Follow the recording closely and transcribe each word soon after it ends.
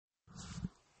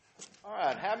All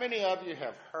right, how many of you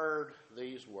have heard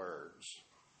these words?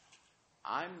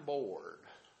 I'm bored.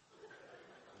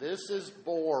 This is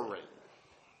boring.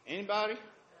 Anybody?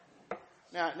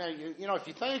 Now, if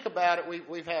you think about it,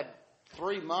 we've had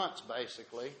 3 months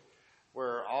basically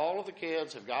where all of the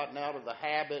kids have gotten out of the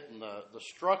habit and the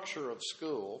structure of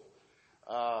school.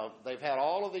 They've had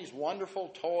all of these wonderful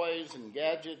toys and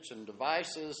gadgets and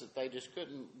devices that they just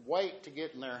couldn't wait to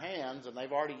get in their hands, and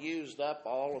they've already used up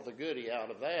all of the goodie out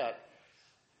of that.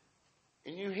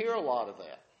 And you hear a lot of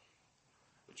that.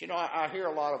 But I hear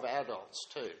a lot of adults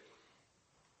too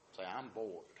say, I'm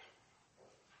bored.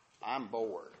 I'm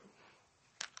bored.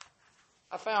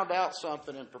 I found out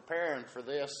something in preparing for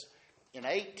this. In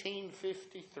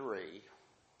 1853,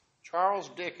 Charles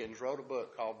Dickens wrote a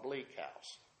book called Bleak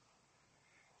House.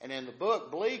 And in the book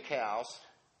Bleak House,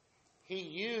 he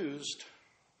used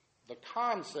the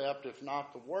concept, if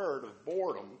not the word, of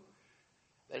boredom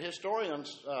that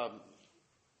historians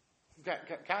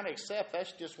kind of accept.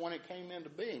 That's just when it came into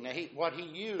being. Now, what he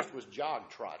used was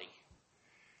jog-trotty.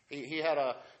 He had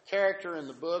a character in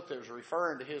the book that was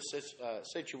referring to his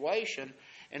situation,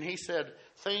 and he said,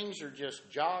 things are just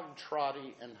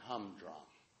jog-trotty and humdrum.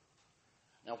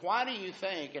 Now, why do you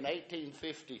think in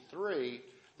 1853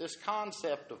 this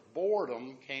concept of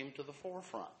boredom came to the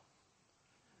forefront?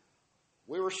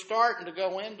 We were starting to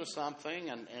go into something,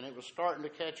 and it was starting to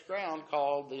catch ground,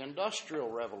 called the Industrial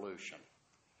Revolution.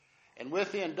 And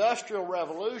with the Industrial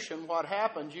Revolution, what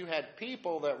happened, you had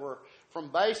people that were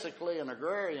from basically an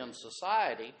agrarian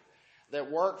society that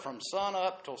worked from sun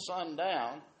up till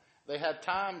sundown. They had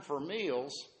time for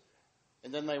meals,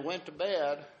 and then they went to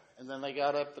bed, and then they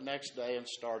got up the next day and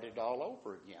started all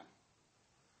over again.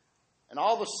 And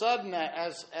all of a sudden,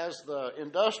 as the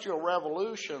Industrial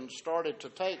Revolution started to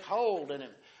take hold and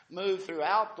it moved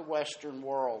throughout the Western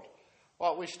world,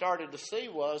 what we started to see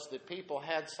was that people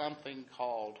had something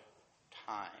called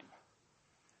time.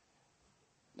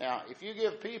 Now, if you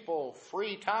give people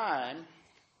free time,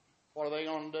 what are they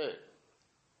going to do?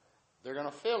 They're going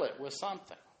to fill it with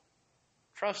something.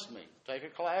 Trust me, take a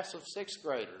class of 6th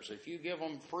graders. If you give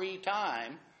them free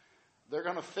time, they're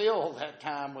going to fill that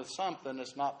time with something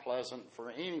that's not pleasant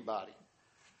for anybody.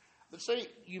 But see,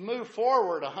 you move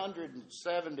forward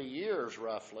 170 years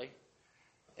roughly,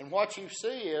 and what you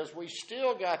see is we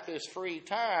still got this free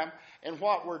time, and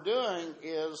what we're doing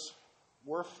is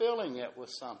we're filling it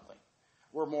with something.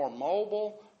 We're more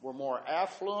mobile, we're more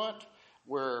affluent,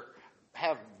 we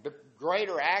have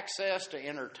greater access to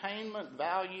entertainment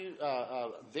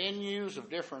venues of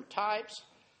different types,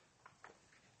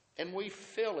 and we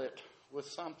fill it with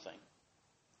something.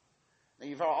 Now,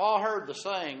 you've all heard the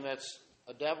saying that's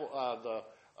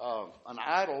an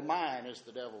idle mind is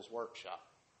the devil's workshop.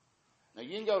 Now,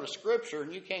 you can go to Scripture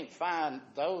and you can't find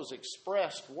those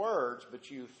expressed words,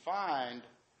 but you find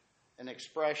an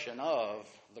expression of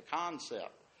the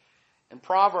concept. In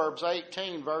Proverbs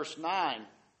 18, verse 9,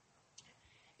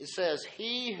 it says,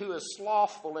 he who is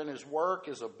slothful in his work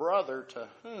is a brother to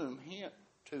him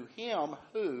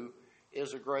who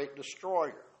is a great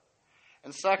destroyer.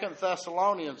 In 2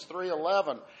 Thessalonians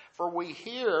 3:11, for we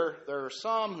hear there are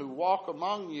some who walk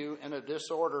among you in a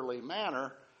disorderly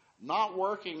manner, not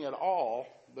working at all,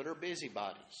 but are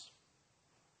busybodies.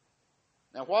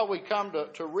 Now, what we come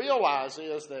to realize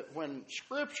is that when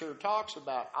Scripture talks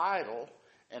about idle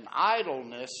and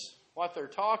idleness, what they're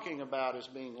talking about is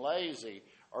being lazy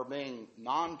or being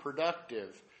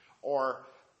non-productive or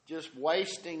just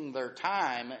wasting their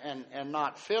time and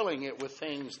not filling it with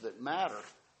things that matter.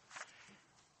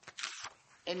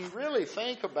 And you really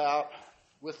think about,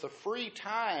 with the free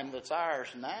time that's ours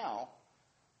now,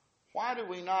 why do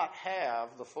we not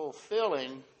have the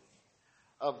fulfilling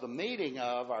of the meeting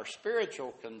of our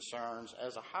spiritual concerns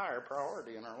as a higher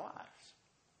priority in our lives?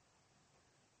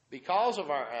 Because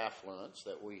of our affluence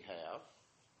that we have,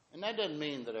 and that doesn't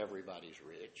mean that everybody's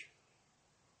rich,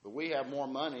 but we have more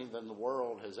money than the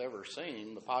world has ever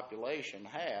seen, the population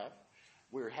have.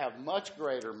 We have much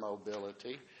greater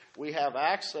mobility. We have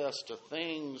access to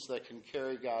things that can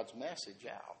carry God's message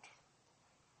out.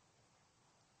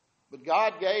 But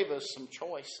God gave us some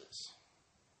choices.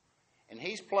 And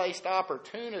He's placed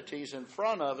opportunities in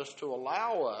front of us to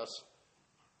allow us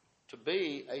to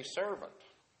be a servant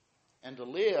and to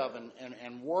live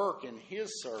and work in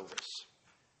His service.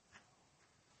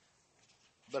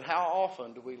 But how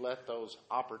often do we let those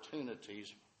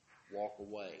opportunities walk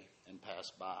away and pass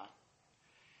by?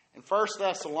 In 1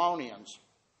 Thessalonians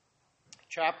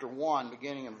chapter 1,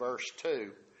 beginning in verse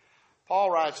 2,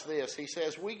 Paul writes this. He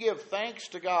says, we give thanks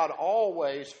to God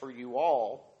always for you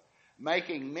all,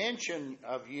 making mention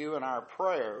of you in our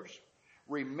prayers,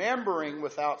 remembering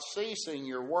without ceasing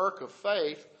your work of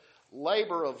faith,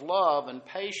 labor of love, and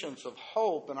patience of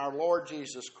hope in our Lord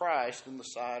Jesus Christ in the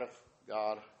sight of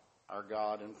God, our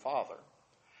God and Father.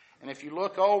 And if you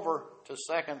look over to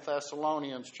 2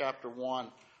 Thessalonians chapter 1,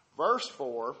 verse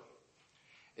 4,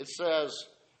 it says,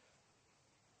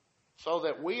 so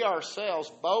that we ourselves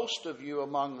boast of you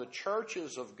among the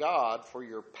churches of God for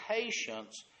your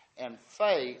patience and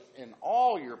faith in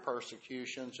all your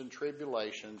persecutions and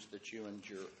tribulations that you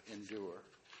endure.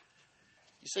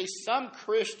 You see, some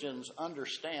Christians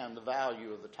understand the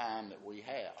value of the time that we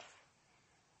have.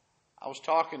 I was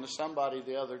talking to somebody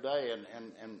the other day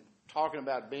and talking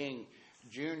about being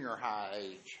junior high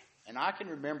age. And I can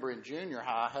remember in junior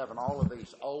high having all of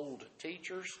these old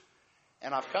teachers,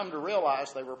 and I've come to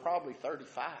realize they were probably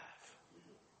 35.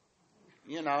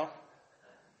 You know?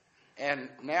 And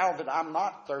now that I'm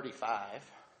not 35,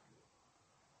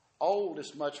 old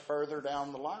is much further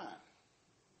down the line.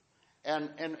 And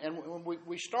when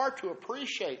we start to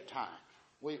appreciate time,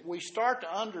 we start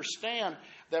to understand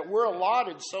that we're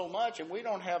allotted so much and we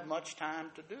don't have much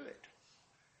time to do it.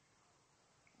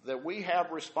 That we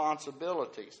have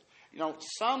responsibilities. You know,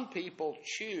 some people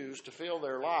choose to fill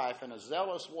their life in a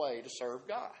zealous way to serve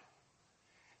God.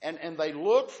 And they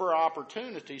look for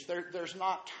opportunities. There's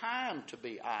not time to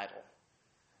be idle.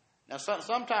 Now,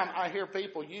 sometimes I hear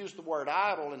people use the word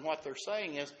idle, and what they're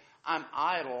saying is, I'm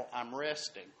idle, I'm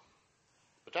resting.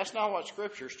 But that's not what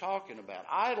Scripture's talking about.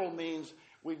 Idle means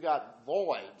we've got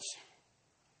voids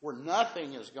where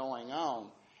nothing is going on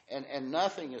and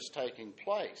nothing is taking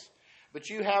place. But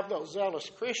you have those zealous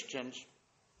Christians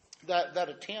that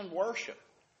attend worship.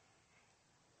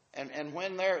 And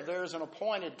when there's an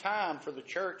appointed time for the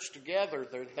church together,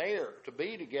 they're there. To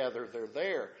be together, they're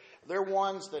there. They're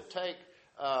ones that take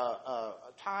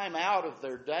time out of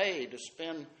their day to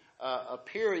spend a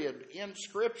period in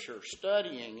Scripture,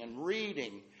 studying and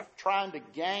reading, trying to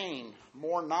gain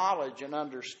more knowledge and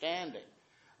understanding.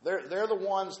 They're the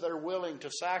ones that are willing to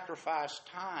sacrifice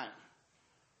time,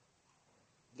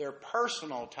 their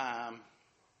personal time,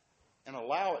 and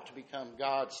allow it to become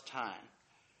God's time.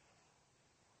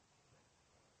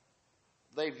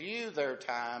 They view their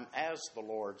time as the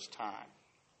Lord's time.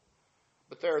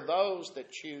 But there are those that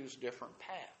choose different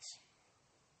paths.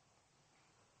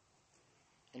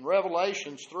 In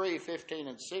Revelations 3:15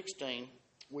 and 16,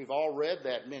 we've all read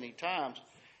that many times,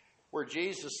 where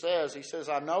Jesus says, he says,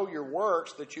 I know your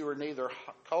works, that you are neither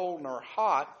cold nor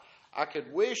hot. I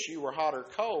could wish you were hot or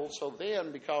cold, so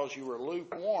then, because you are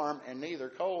lukewarm and neither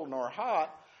cold nor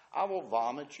hot, I will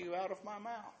vomit you out of my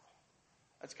mouth.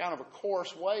 That's kind of a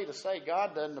coarse way to say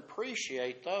God doesn't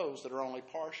appreciate those that are only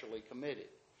partially committed.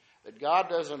 That God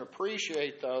doesn't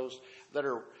appreciate those that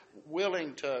are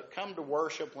willing to come to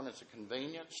worship when it's a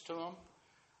convenience to them.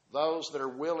 Those that are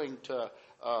willing to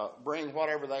bring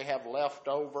whatever they have left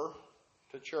over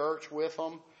to church with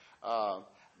them.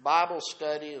 Bible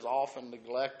study is often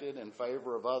neglected in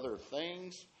favor of other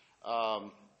things.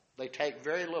 They take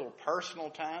very little personal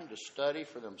time to study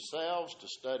for themselves, to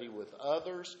study with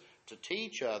others, to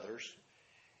teach others.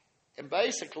 And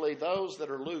basically, those that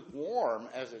are lukewarm,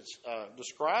 as it's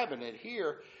describing it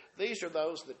here, these are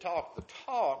those that talk the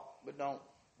talk but don't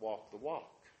walk the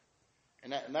walk.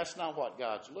 And that's not what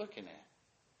God's looking at.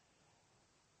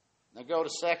 Now go to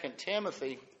 2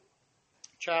 Timothy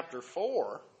chapter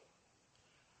 4,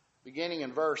 beginning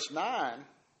in verse 9.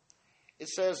 It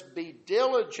says, be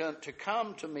diligent to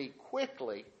come to me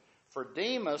quickly, for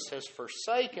Demas has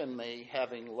forsaken me,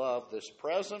 having loved this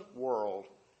present world,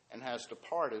 and has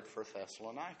departed for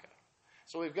Thessalonica.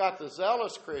 So we've got the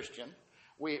zealous Christian.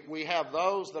 We have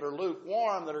those that are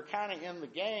lukewarm, that are kind of in the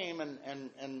game,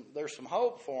 and there's some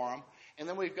hope for them. And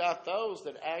then we've got those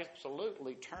that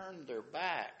absolutely turn their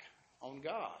back on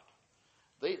God.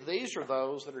 These are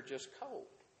those that are just cold.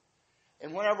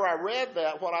 And whenever I read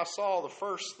that, what I saw, the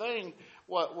first thing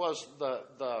was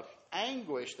the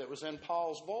anguish that was in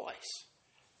Paul's voice.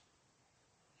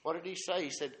 What did he say? He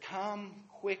said, come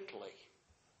quickly.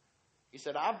 He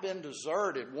said, I've been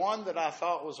deserted. One that I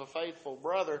thought was a faithful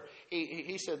brother,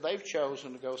 he said, they've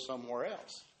chosen to go somewhere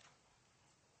else.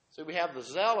 So we have the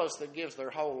zealous that gives their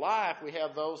whole life. We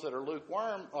have those that are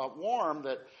lukewarm, warm,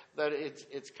 that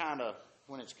it's kind of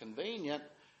when it's convenient.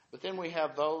 But then we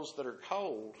have those that are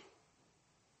cold,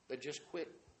 that just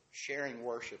quit sharing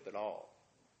worship at all.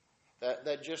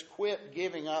 That just quit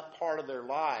giving up part of their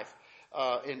life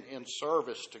in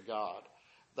service to God.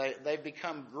 They've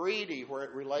become greedy where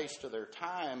it relates to their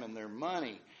time and their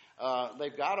money.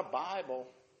 They've got a Bible,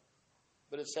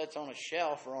 but it sits on a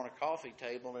shelf or on a coffee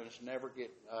table and it's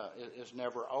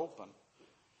never open.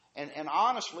 And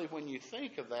honestly, when you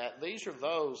think of that, these are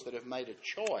those that have made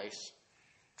a choice,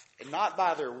 and not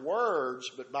by their words,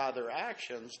 but by their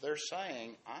actions, they're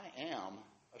saying, I am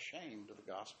ashamed of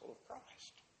the gospel of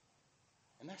Christ.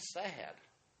 And that's sad.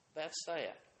 That's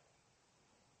sad.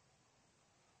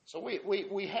 So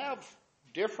we have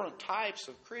different types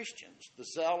of Christians, the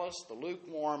zealous, the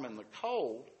lukewarm, and the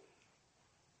cold.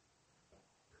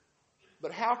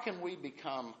 But how can we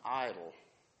become idle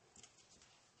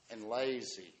and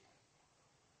lazy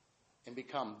and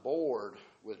become bored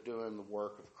with doing the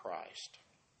work of Christ?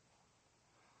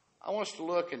 I want us to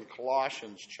look in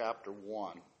Colossians chapter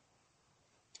 1,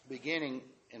 beginning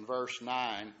in verse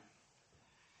 9.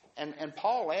 And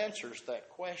Paul answers that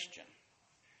question.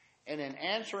 And in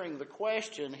answering the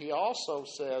question, he also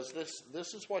says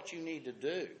this is what you need to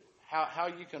do, how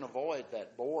you can avoid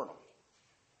that boredom.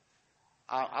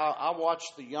 I watch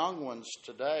the young ones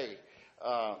today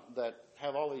that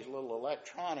have all these little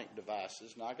electronic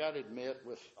devices. Now, I got to admit,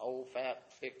 with old, fat,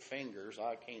 thick fingers,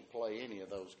 I can't play any of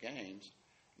those games.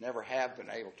 Never have been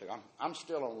able to. I'm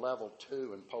still on level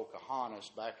 2 in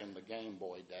Pocahontas back in the Game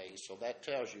Boy days, so that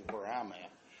tells you where I'm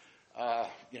at.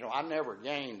 I never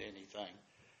gained anything.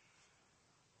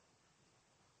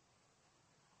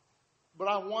 But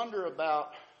I wonder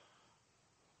about,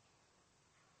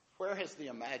 where has the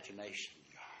imagination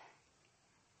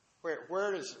gone?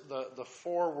 Where is the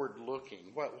forward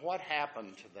looking? What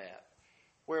happened to that?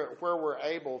 Where we're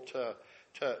able to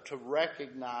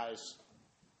recognize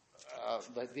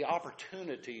the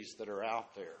opportunities that are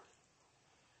out there.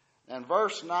 And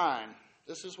verse 9,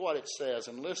 this is what it says,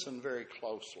 and listen very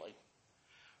closely.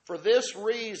 For this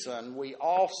reason we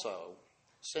also,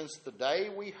 since the day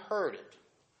we heard it,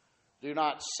 do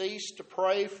not cease to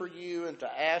pray for you and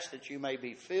to ask that you may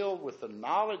be filled with the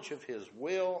knowledge of His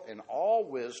will in all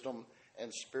wisdom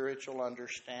and spiritual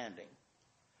understanding,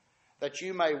 that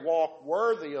you may walk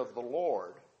worthy of the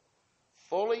Lord,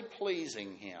 fully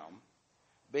pleasing Him,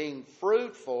 being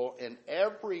fruitful in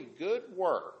every good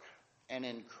work and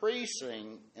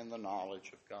increasing in the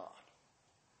knowledge of God.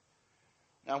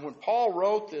 Now, when Paul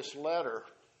wrote this letter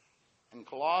in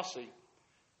Colossae,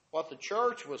 what the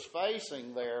church was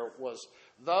facing there was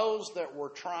those that were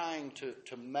trying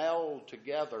to meld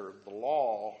together the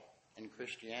law and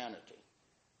Christianity.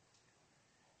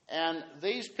 And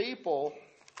these people,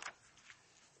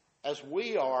 as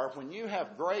we are, when you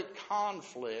have great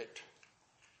conflict,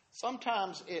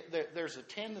 sometimes there's a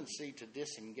tendency to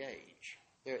disengage.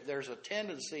 There's a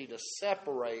tendency to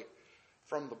separate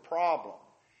from the problem.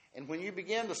 And when you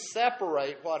begin to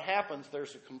separate, what happens,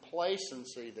 there's a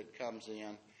complacency that comes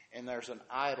in, and there's an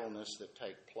idleness that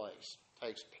takes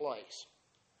place.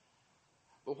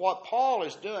 But what Paul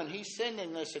is doing, he's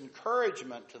sending this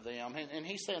encouragement to them, and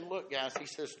he's saying, look, guys, he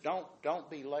says, don't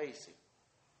be lazy.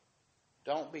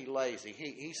 Don't be lazy.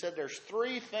 He said there's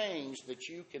 3 things that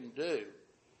you can do,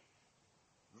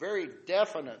 very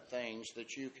definite things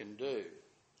that you can do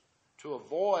to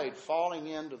avoid falling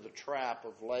into the trap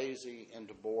of lazy,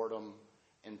 into boredom.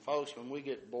 And folks, when we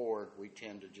get bored, we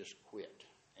tend to just quit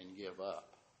and give up.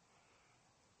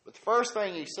 But the first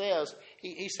thing he says,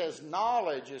 he says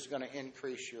knowledge is going to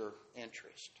increase your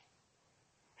interest.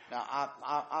 Now,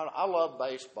 I love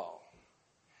baseball.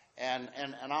 And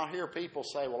I'll hear people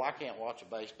say, well, I can't watch a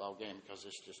baseball game because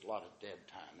it's just a lot of dead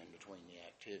time in between the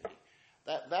activity.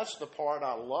 That's the part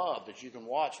I love, that you can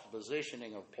watch the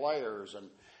positioning of players and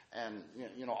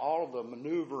all of the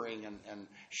maneuvering and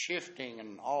shifting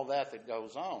and all that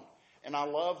goes on. And I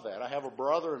love that. I have a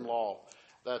brother-in-law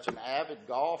that's an avid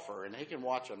golfer, and he can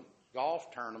watch a golf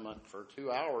tournament for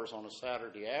 2 hours on a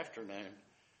Saturday afternoon.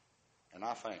 And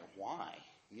I think, why?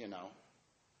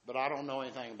 But I don't know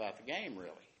anything about the game,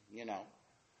 really,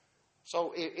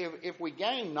 So if we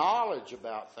gain knowledge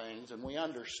about things and we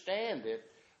understand it,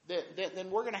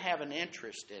 then we're going to have an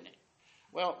interest in it.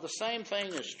 Well, the same thing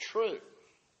is true.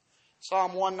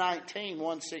 Psalm 119,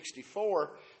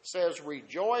 164 says,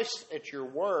 rejoice at your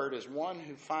word as one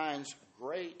who finds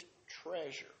great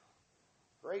treasure,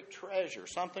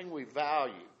 something we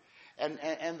value.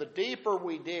 And the deeper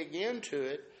we dig into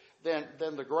it,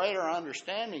 then the greater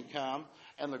understanding comes,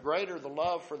 and the greater the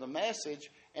love for the message,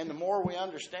 and the more we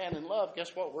understand and love,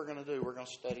 guess what we're going to do? We're going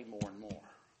to study more and more.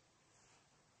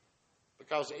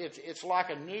 Because it's like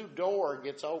a new door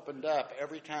gets opened up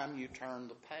every time you turn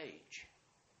the page.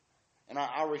 And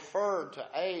I referred to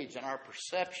age and our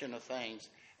perception of things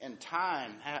and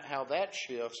time, how that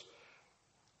shifts.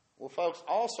 Well, folks,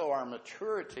 also our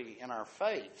maturity in our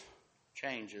faith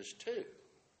changes too.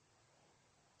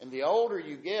 And the older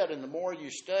you get and the more you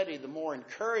study, the more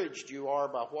encouraged you are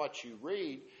by what you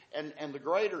read, and the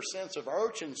greater sense of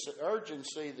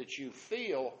urgency that you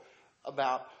feel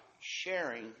about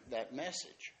sharing that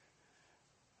message.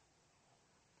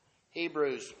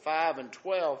 Hebrews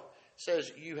 5:12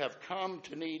 says, you have come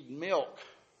to need milk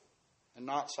and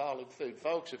not solid food.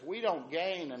 Folks, if we don't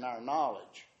gain in our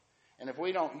knowledge, and if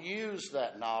we don't use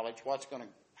that knowledge, what's going to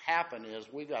happen is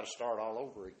we've got to start all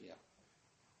over again.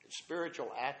 Spiritual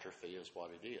atrophy is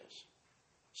what it is.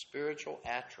 Spiritual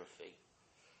atrophy.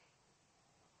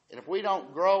 And if we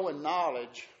don't grow in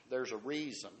knowledge, there's a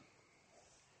reason.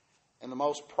 And the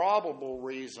most probable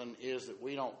reason is that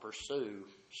we don't pursue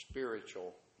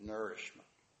spiritual nourishment.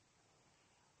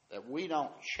 That we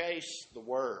don't chase the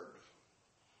Word.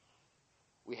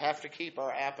 We have to keep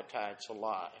our appetites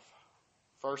alive.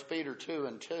 1 Peter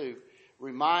 2:2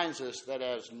 reminds us that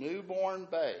as newborn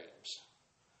babes,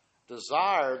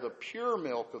 desire the pure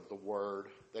milk of the Word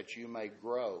that you may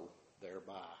grow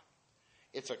thereby.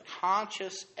 It's a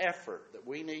conscious effort that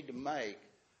we need to make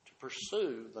to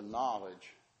pursue the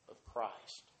knowledge of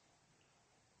Christ.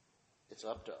 It's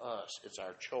up to us. It's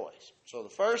our choice. So the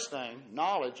first thing,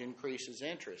 knowledge increases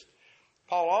interest.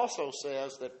 Paul also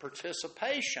says that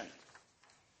participation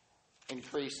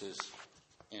increases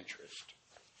interest.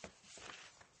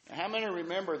 Now, how many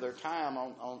remember their time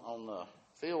on the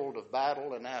field of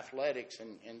battle and athletics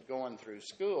and going through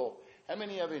school? How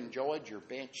many of you enjoyed your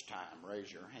bench time?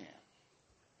 Raise your hand.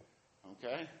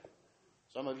 Okay?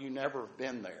 Some of you never have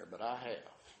been there, but I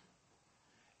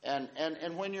have.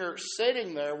 And when you're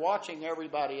sitting there watching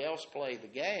everybody else play the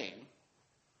game,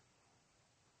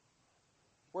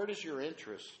 where does your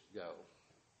interest go?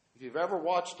 If you've ever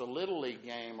watched a Little League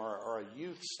game or a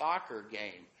youth soccer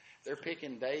game, they're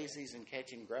picking daisies and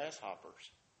catching grasshoppers.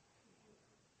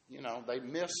 You know, they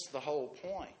miss the whole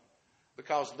point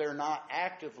because they're not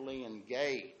actively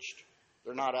engaged.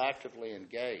 They're not actively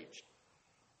engaged.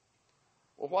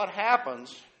 Well, what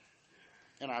happens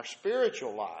in our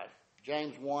spiritual life,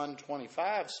 James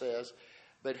 1:25 says,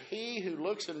 but he who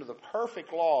looks into the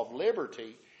perfect law of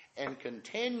liberty and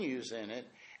continues in it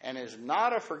and is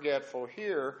not a forgetful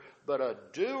hearer, but a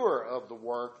doer of the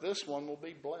work, this one will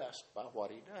be blessed by what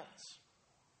he does.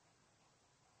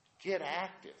 Get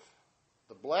active.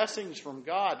 The blessings from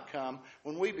God come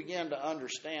when we begin to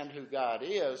understand who God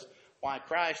is, why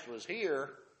Christ was here,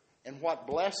 and what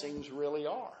blessings really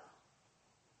are.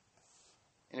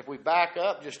 And if we back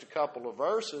up just a couple of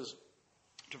verses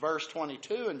to verse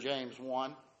 22 in James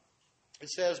 1, it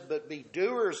says, but be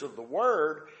doers of the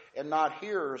word and not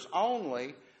hearers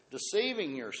only,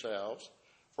 deceiving yourselves.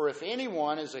 For if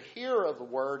anyone is a hearer of the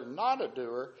word and not a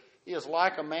doer, he is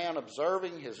like a man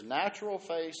observing his natural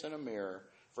face in a mirror.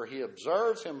 For he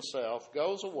observes himself,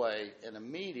 goes away, and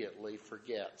immediately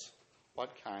forgets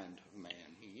what kind of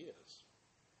man he is.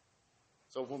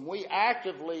 So when we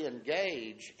actively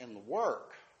engage in the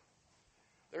work,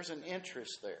 there's an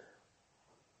interest there.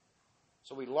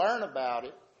 So we learn about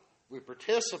it, we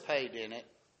participate in it.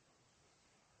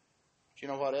 But you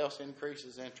know what else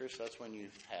increases interest? That's when you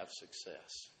have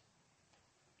success.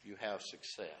 You have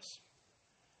success.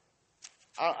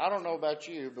 I don't know about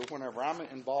you, but whenever I'm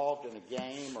involved in a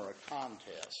game or a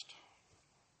contest,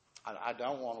 I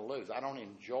don't want to lose. I don't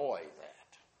enjoy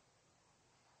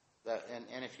that.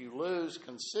 And if you lose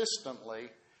consistently,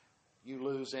 you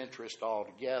lose interest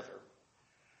altogether.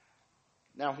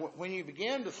 Now, when you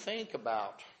begin to think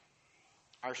about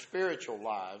our spiritual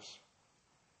lives,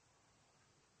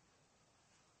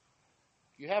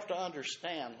 you have to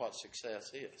understand what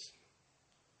success is.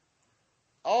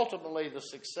 Ultimately, the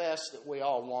success that we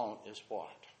all want is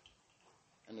what?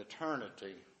 An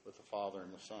eternity with the Father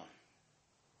and the Son.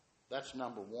 That's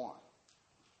number one.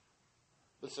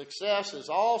 The success is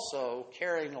also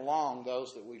carrying along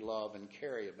those that we love and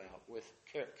care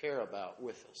about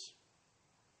with us.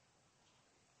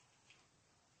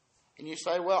 And you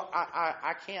say, well,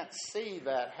 I can't see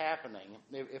that happening.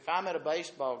 If I'm at a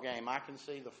baseball game, I can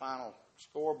see the final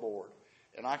scoreboard.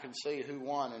 And I can see who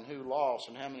won and who lost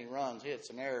and how many runs, hits,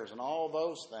 and errors, and all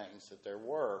those things that there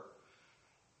were.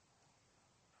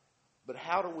 But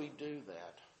how do we do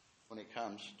that when it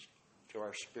comes to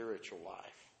our spiritual life?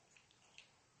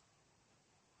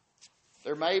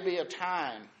 There may be a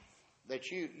time that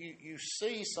you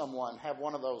see someone have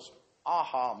one of those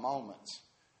aha moments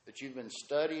that you've been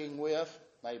studying with,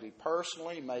 maybe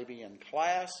personally, maybe in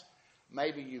class.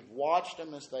 Maybe you've watched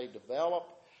them as they develop.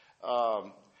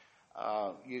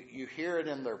 You hear it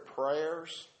in their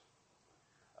prayers.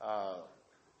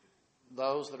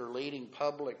 Those that are leading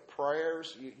public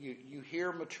prayers, you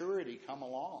hear maturity come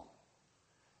along.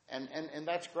 And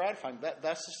that's gratifying.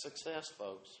 That's a success,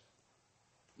 folks.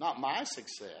 Not my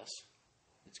success.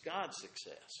 It's God's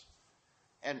success.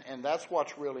 And that's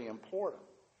what's really important.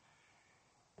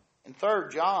 In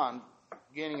 3 John,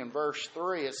 beginning in verse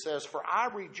 3, it says, "For I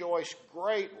rejoiced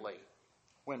greatly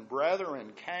when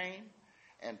brethren came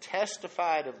and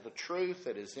testified of the truth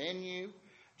that is in you.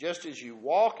 Just as you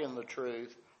walk in the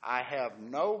truth, I have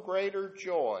no greater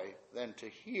joy than to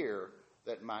hear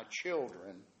that my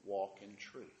children walk in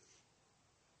truth."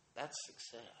 That's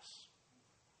success.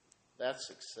 That's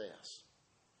success.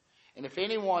 And if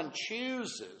anyone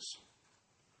chooses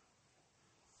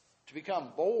to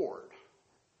become bored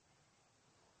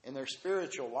in their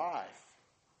spiritual life,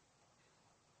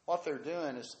 what they're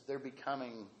doing is they're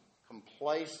becoming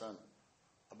complacent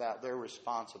about their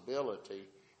responsibility,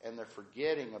 and they're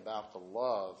forgetting about the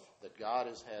love that God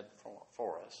has had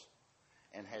for us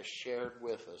and has shared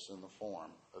with us in the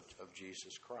form of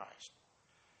Jesus Christ.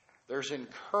 There's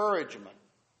encouragement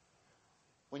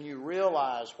when you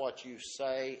realize what you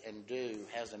say and do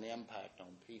has an impact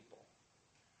on people.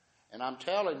 And I'm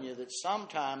telling you that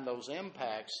sometimes those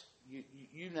impacts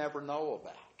you never know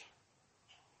about.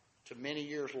 To many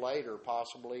years later,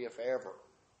 possibly, if ever.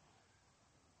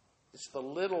 It's the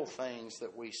little things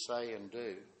that we say and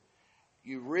do.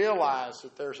 You realize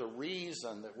that there's a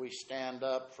reason that we stand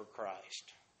up for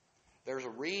Christ. There's a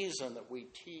reason that we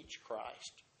teach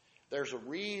Christ. There's a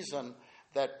reason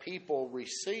that people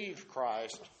receive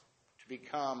Christ to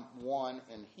become one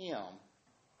in Him,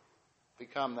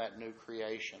 become that new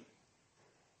creation.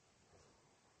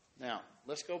 Now,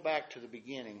 let's go back to the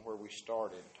beginning where we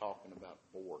started talking about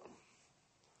boredom.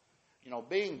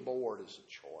 Being bored is a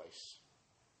choice.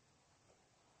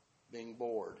 Being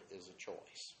bored is a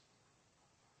choice.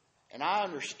 And I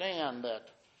understand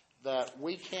that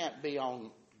we can't be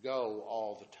on go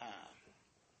all the time.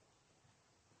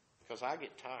 Because I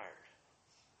get tired.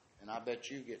 And I bet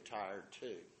you get tired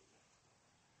too.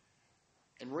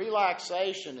 And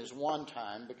relaxation is one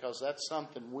time, because that's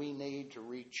something we need to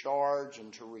recharge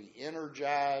and to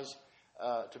re-energize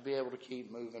to be able to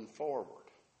keep moving forward.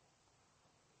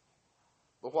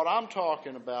 But what I'm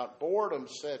talking about, boredom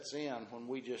sets in when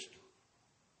we just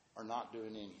are not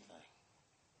doing anything.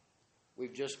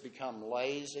 We've just become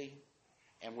lazy,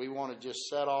 and we want to just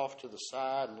set off to the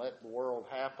side and let the world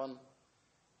happen.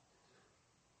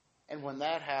 And when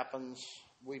that happens,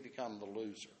 we become the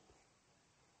loser.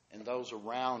 And those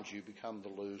around you become the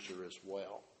loser as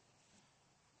well.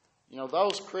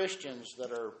 Those Christians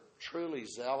that are truly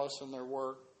zealous in their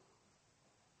work,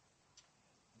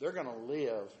 they're going to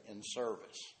live in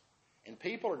service. And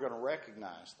people are going to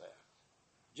recognize that.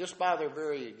 Just by their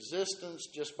very existence,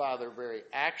 just by their very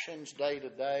actions day to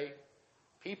day,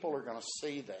 people are going to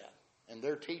see that. And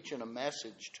they're teaching a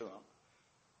message to them.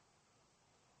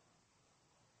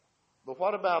 But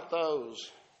what about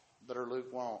those that are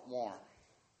lukewarm?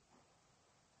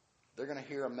 They're going to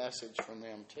hear a message from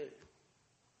them too.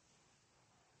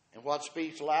 And what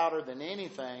speaks louder than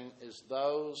anything is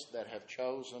those that have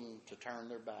chosen to turn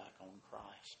their back on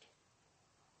Christ.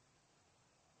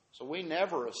 So we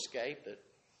never escape it.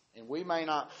 And we may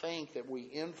not think that we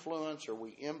influence or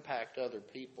we impact other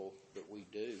people, but we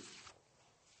do.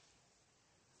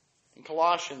 In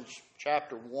Colossians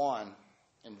chapter 1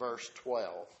 and verse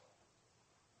 12,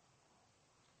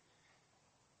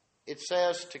 it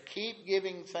says to keep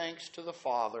giving thanks to the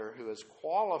Father who has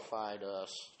qualified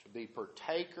us to be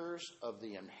partakers of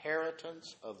the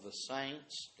inheritance of the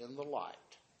saints in the light.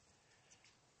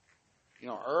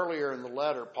 Earlier in the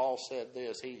letter, Paul said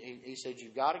this. He said,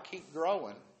 you've got to keep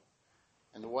growing.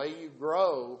 And the way you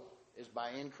grow is by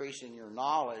increasing your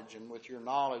knowledge, and with your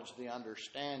knowledge, the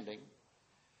understanding.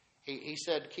 He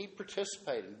said, keep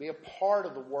participating. Be a part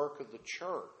of the work of the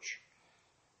church.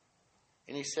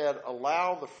 And he said,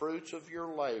 allow the fruits of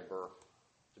your labor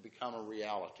to become a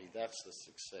reality. That's the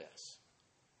success.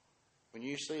 When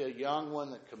you see a young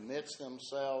one that commits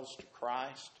themselves to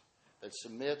Christ, that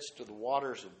submits to the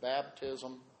waters of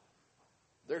baptism,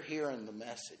 they're hearing the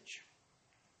message.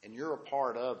 And you're a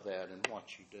part of that in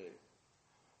what you do.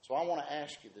 So I want to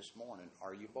ask you this morning,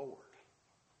 are you bored?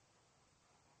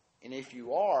 And if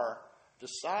you are,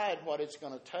 decide what it's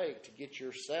going to take to get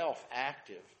yourself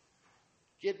active.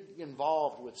 Get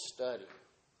involved with study.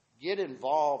 Get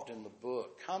involved in the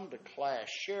book. Come to class.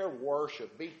 Share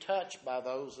worship. Be touched by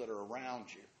those that are around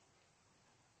you.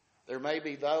 There may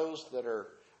be those that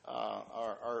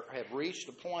have reached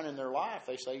a point in their life.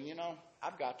 They say,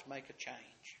 I've got to make a change.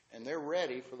 And they're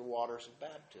ready for the waters of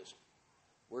baptism.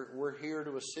 We're here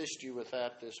to assist you with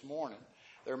that this morning.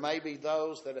 There may be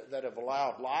those that have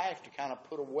allowed life to kind of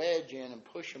put a wedge in and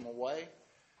push them away.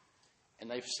 And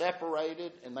they've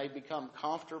separated and they become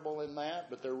comfortable in that,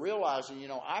 but they're realizing,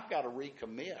 I've got to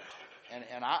recommit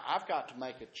and I've got to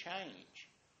make a change.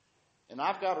 And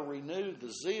I've got to renew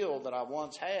the zeal that I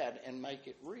once had and make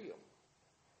it real.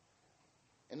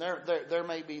 And there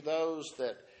may be those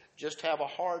that just have a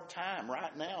hard time.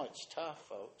 Right now it's tough,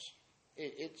 folks.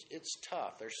 It's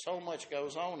tough. There's so much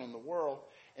goes on in the world,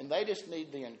 and they just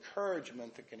need the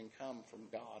encouragement that can come from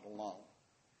God alone.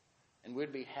 And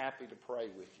we'd be happy to pray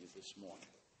with you this morning.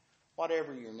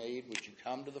 Whatever your need, would you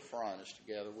come to the front as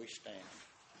together we stand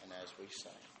and as we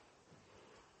sing.